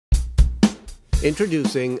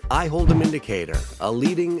Introducing iHold'em Indicator, a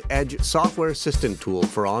leading-edge software assistant tool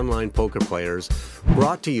for online poker players,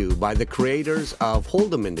 brought to you by the creators of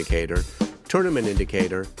Hold'em Indicator, Tournament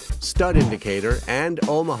Indicator, Stud Indicator, and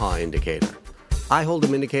Omaha Indicator.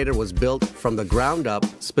 iHold'em Indicator was built from the ground up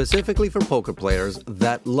specifically for poker players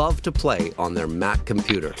that love to play on their Mac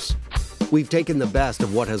computers. We've taken the best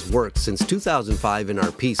of what has worked since 2005 in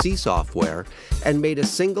our PC software and made a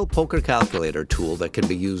single poker calculator tool that can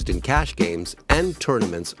be used in cash games and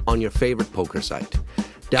tournaments on your favorite poker site.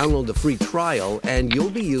 Download the free trial and you'll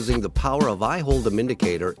be using the power of iHold'em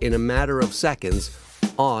Indicator in a matter of seconds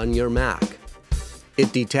on your Mac.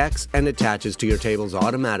 It detects and attaches to your tables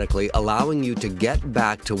automatically, allowing you to get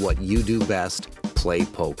back to what you do best, play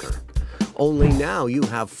poker. Only now you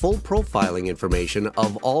have full profiling information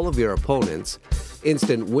of all of your opponents,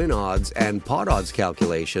 instant win odds and pot odds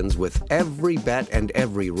calculations with every bet and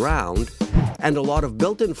every round, and a lot of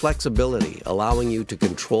built-in flexibility, allowing you to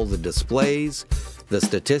control the displays, the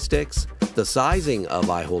statistics, the sizing of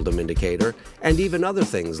iHold'em Indicator, and even other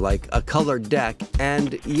things like a colored deck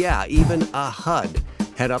and, yeah, even a HUD,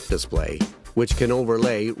 head-up display, which can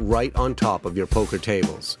overlay right on top of your poker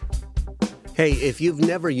tables. Hey, if you've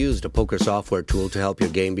never used a poker software tool to help your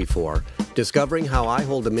game before, discovering how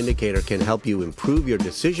iHold'em Indicator can help you improve your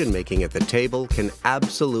decision-making at the table can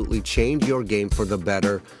absolutely change your game for the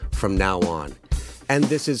better from now on. And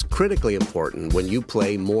this is critically important when you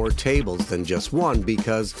play more tables than just one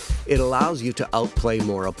because it allows you to outplay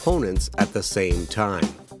more opponents at the same time.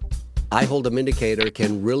 iHold'em Indicator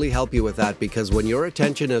can really help you with that because when your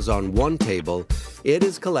attention is on one table, it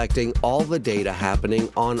is collecting all the data happening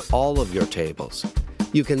on all of your tables.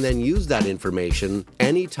 You can then use that information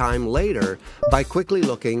anytime later by quickly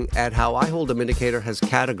looking at how iHold'em Indicator has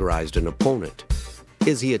categorized an opponent.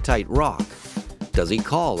 Is he a tight rock? Does he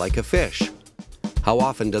call like a fish? How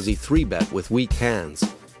often does he 3-bet with weak hands?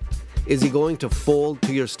 Is he going to fold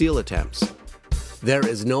to your steal attempts? There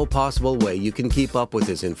is no possible way you can keep up with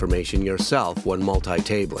this information yourself when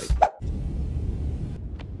multi-tabling.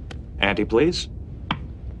 Ante, please.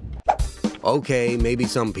 Okay, maybe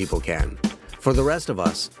some people can. For the rest of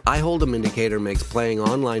us, iHold'em Indicator makes playing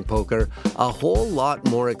online poker a whole lot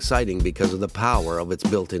more exciting because of the power of its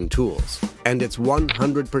built-in tools. And it's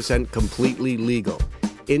 100% completely legal.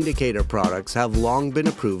 Indicator products have long been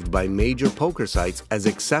approved by major poker sites as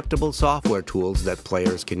acceptable software tools that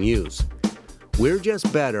players can use. We're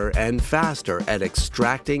just better and faster at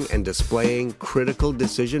extracting and displaying critical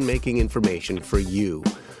decision-making information for you,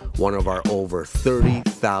 one of our over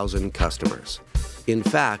 30,000 customers. In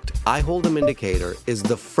fact, iHold'em Indicator is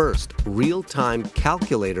the first real-time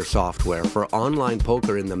calculator software for online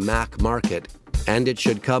poker in the Mac market, and it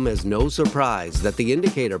should come as no surprise that the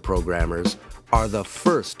Indicator programmers are the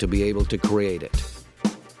first to be able to create it.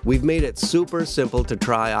 We've made it super simple to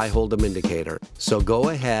try iHold'em Indicator, so go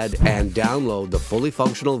ahead and download the fully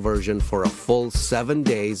functional version for a full 7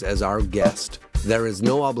 days as our guest. There is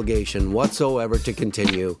no obligation whatsoever to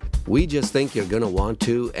continue. We just think you're going to want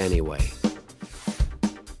to anyway.